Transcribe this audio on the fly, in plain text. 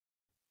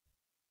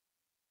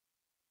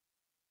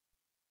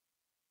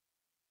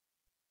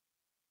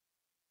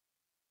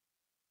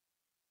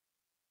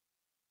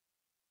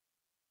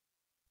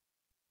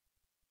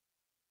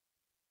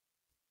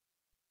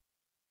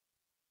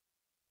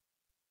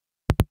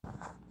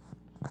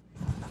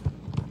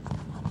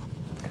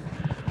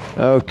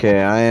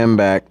Okay, I am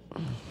back.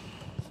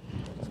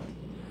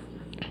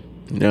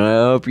 Now,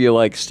 I hope you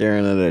like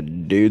staring at a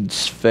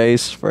dude's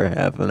face for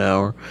half an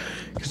hour,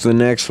 because the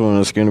next one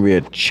is going to be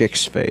a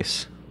chick's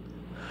face.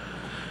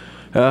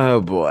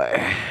 Oh boy.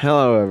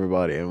 Hello,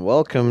 everybody, and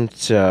welcome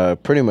to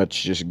pretty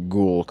much just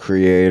GHOUL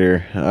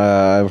Creator.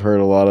 I've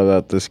heard a lot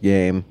about this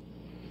game.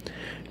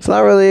 It's not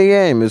really a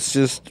game, it's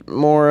just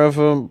more of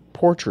a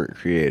portrait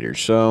creator,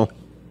 so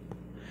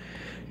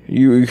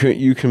you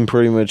can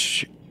pretty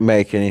much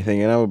make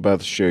anything, and I'm about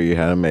to show you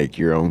how to make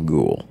your own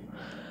GHOUL.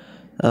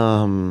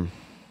 Um.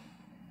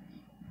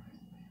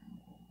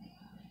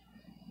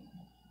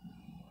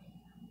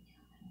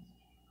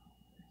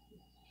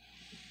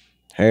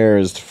 Hair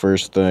is the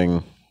first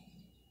thing.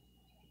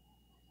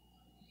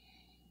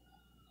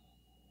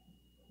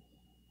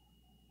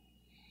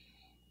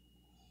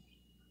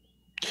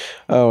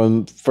 Oh,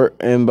 and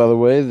by the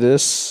way,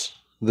 this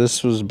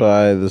was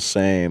by the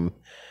same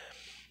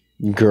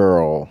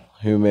girl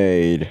who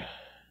made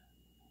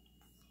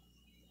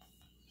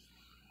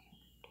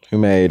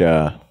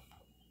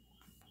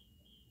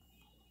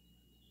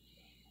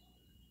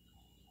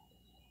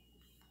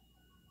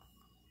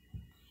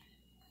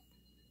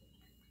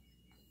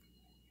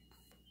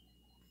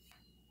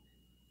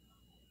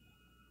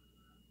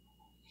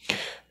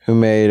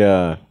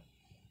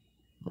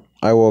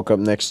I Woke Up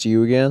Next to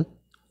You Again.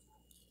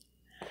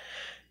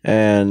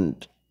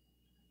 And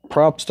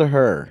props to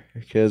her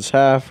because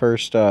half her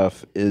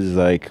stuff is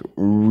like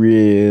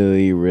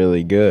really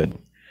really good.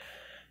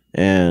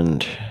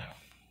 And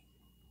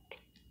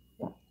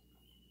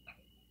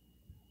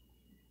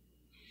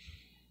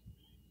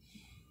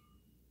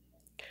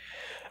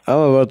I'm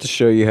about to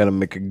show you how to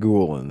make a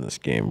ghoul in this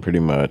game pretty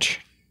much.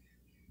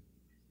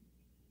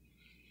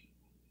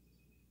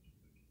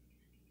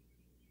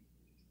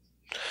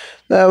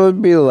 That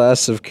would be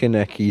less of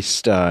Kaneki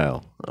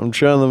style. I'm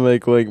trying to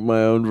make like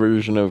my own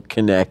version of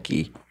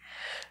Kaneki,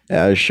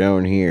 as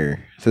shown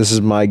here. This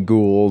is my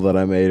ghoul that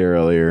I made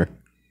earlier.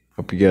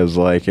 Hope you guys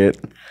like it.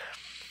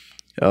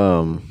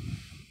 Um,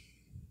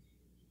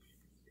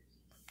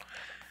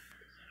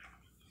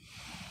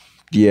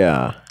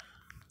 yeah,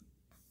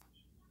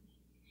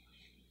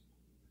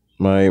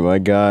 my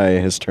guy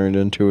has turned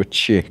into a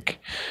chick.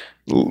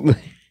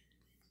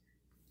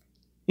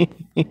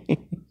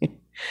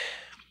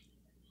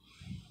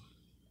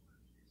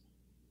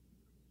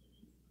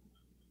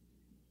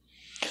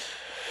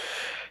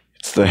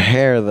 It's the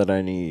hair that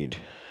I need.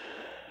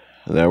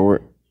 That we're.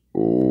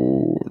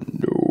 Oh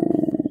no.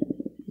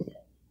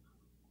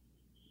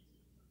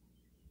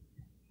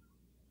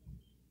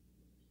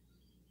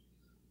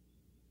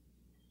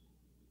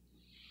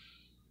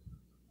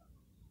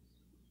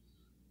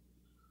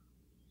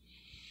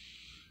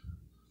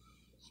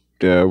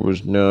 That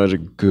was not a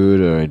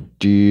good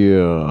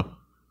idea.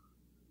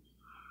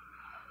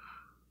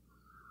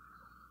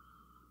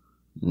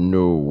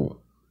 No.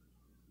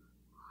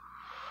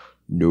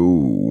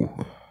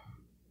 No.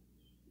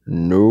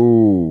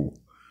 No.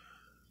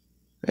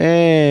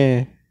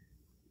 Eh.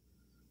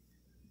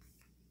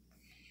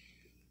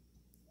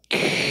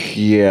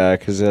 Yeah,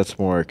 because that's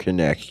more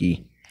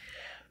Kaneki.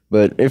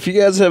 But if you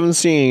guys haven't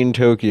seen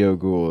Tokyo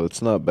Ghoul,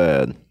 it's not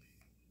bad.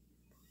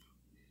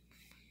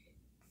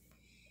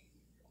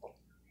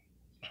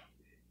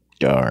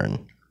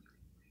 Darn.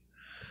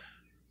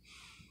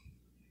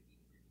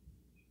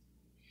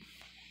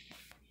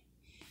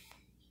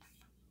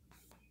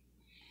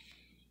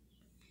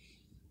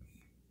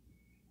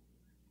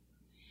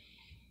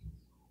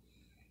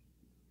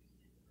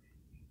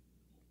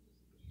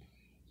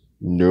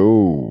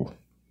 No.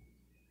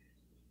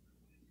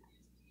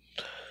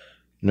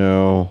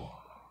 No.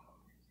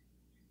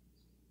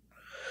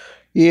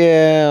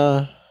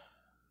 Yeah.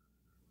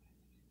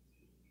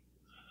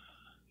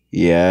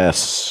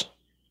 Yes.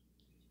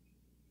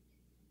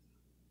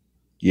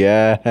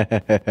 Yes.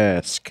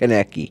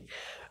 Kaneki.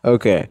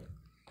 Okay.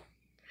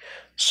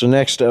 So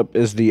next up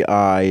is the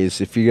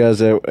eyes. If you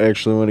guys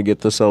actually want to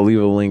get this, I'll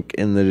leave a link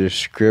in the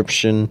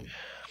description.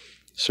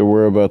 So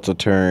we're about to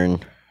turn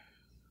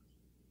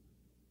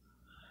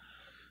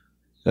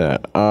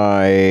that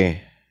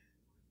eye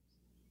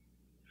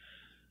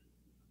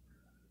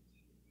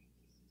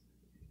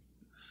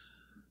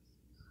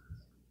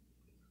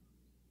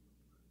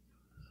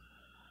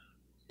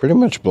pretty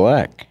much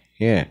black.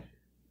 Yeah.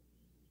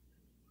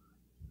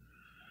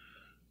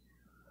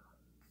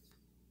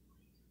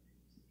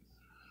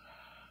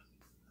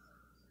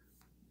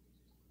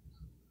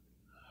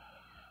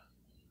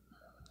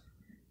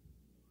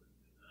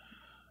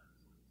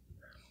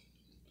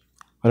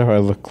 Why do I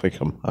look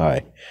like I'm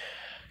high?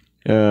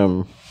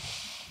 Um.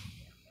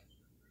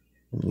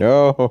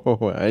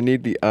 No, I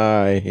need the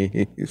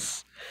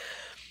eyes.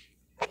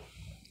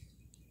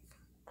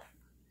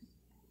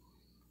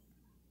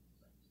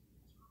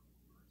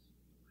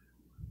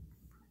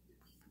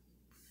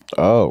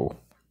 Oh.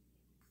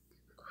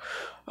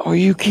 Oh,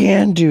 you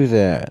can do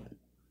that.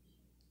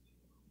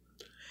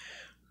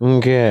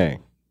 Okay.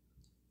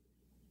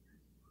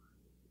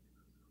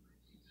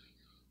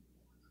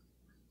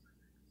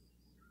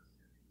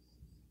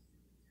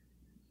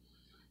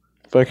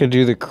 If I could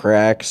do the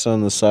cracks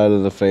on the side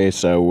of the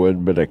face, I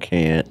would, but I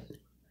can't.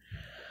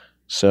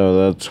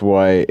 So that's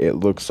why it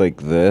looks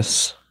like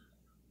this.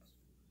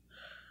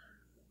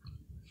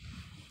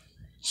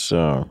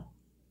 So,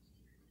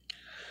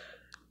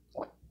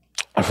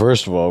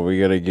 first of all, we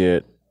gotta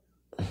get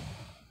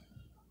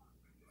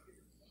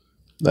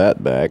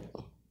that back.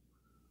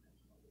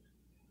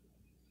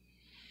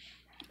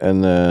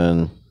 And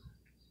then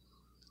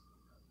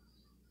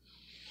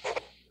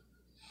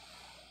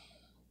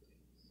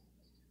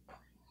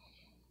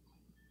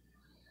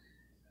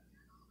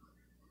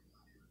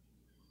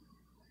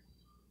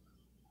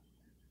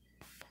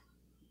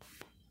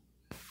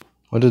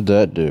what did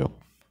that do?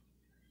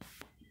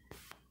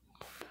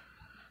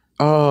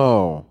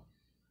 Oh.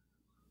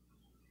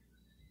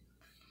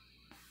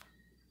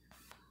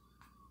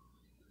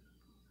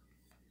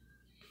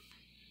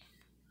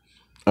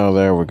 Oh,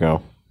 there we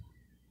go.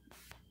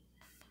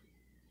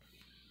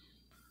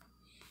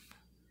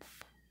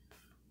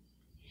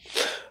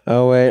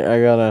 Oh, wait,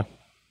 I gotta...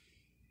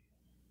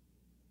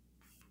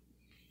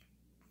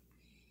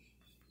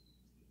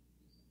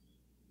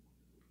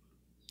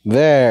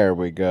 There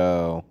we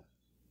go.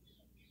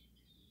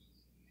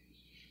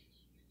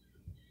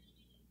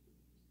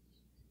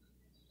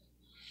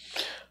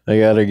 I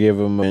gotta give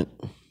him a...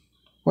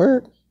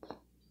 Where?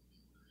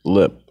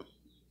 Lip.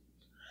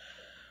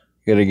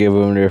 Gotta give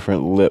him a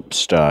different lip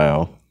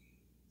style.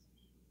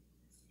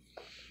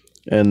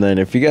 And then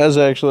if you guys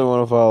actually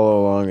want to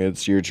follow along,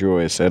 it's your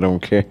choice. I don't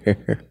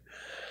care.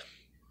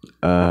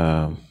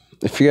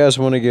 If you guys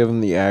want to give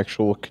him the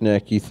actual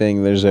Kaneki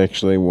thing, there's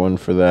actually one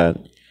for that.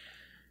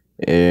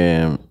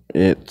 And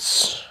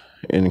it's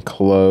in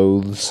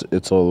clothes.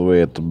 It's all the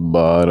way at the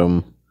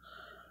bottom.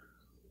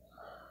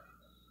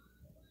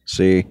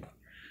 See?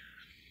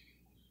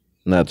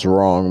 And that's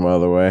wrong, by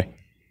the way.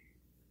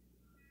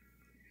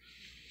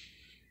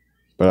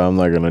 But I'm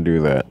not going to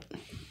do that.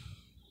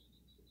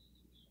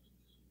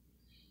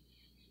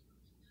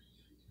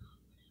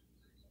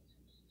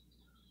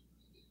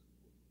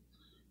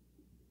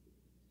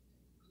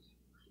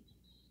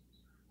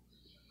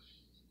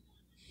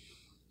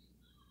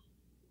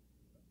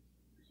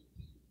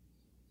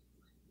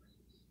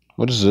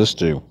 What does this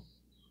do?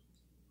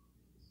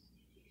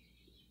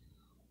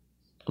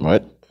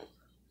 What?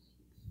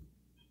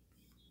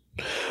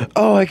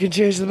 Oh, I can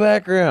change the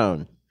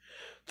background.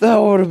 That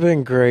would have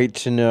been great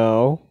to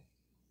know.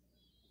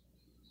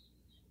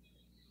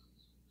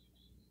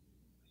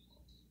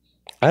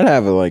 I'd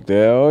have it like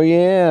that. Oh,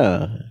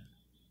 yeah.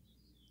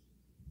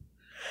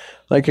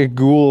 Like a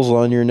Ghouls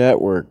on your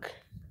network.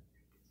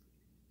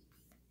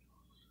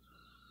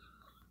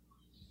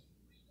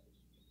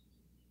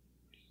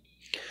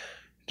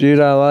 Dude,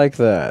 I like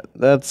that.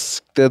 That's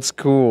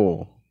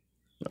cool.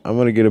 I'm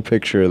gonna get a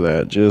picture of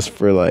that just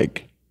for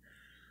like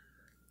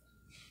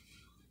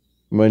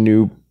my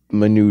new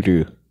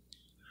dude.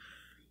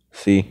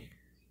 See?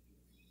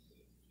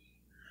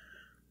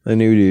 The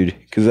new dude.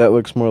 Because that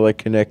looks more like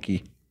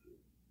Kaneki.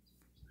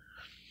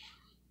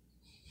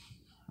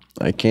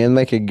 I can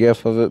make a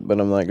gif of it, but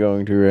I'm not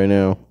going to right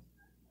now.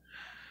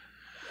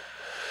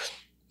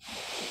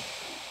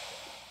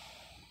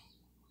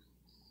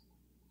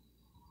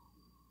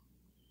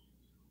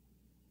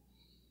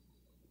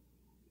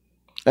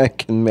 I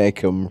can make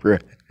him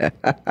I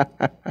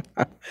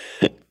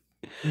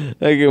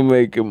can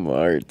make him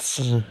hearts.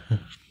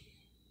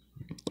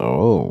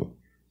 Oh.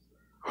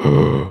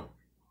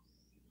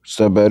 Is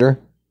that better?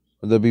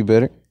 Would that be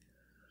better?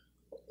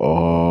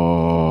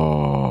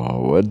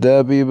 Oh, would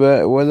that be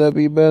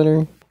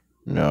better?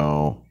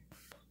 No.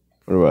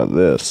 What about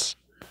this?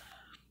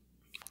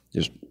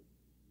 Just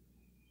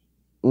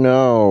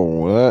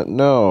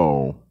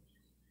no.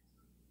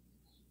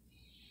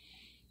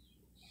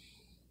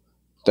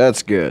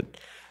 That's good.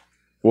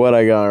 What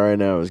I got right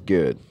now is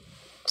good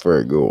for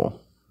a ghoul.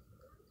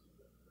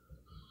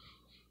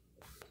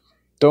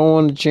 Don't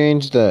want to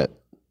change that.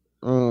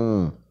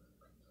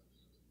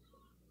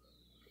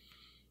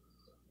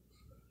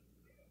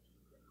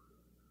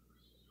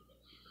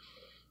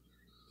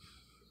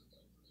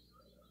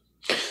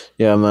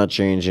 Yeah, I'm not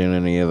changing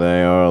any of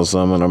that, or else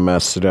I'm gonna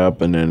mess it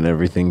up, and then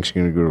everything's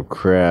gonna go to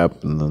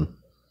crap, and then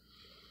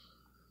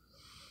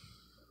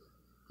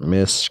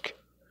misc.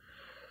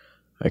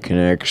 I can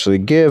actually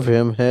give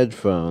him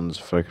headphones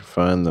if I could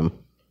find them.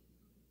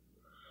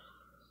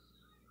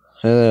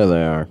 Hey, there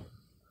they are.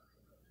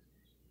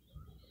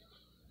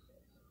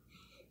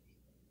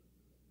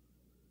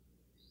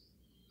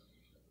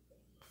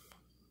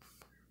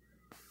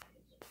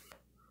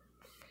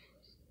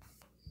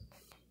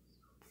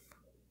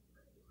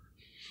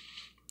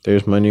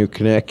 There's my new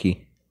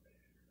Kaneki.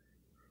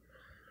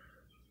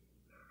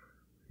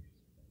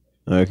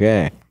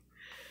 Okay.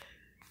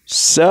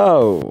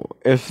 So,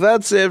 if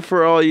that's it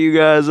for all you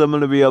guys, I'm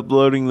going to be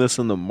uploading this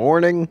in the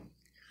morning.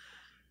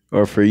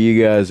 Or for you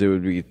guys, it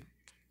would be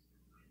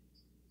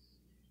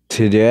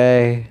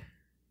today.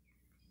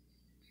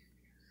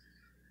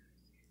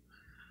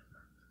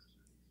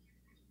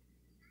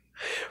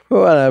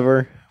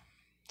 Whatever.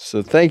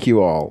 So, thank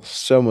you all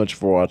so much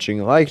for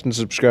watching. Like and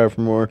subscribe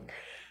for more.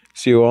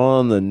 See you all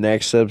on the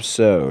next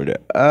episode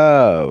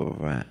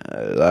of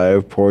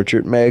Live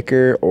Portrait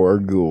Maker or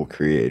Ghoul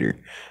Creator.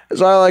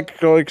 As I like to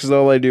call it, because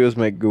all I do is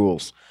make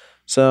ghouls.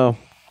 So,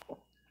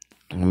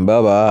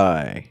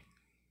 bye-bye.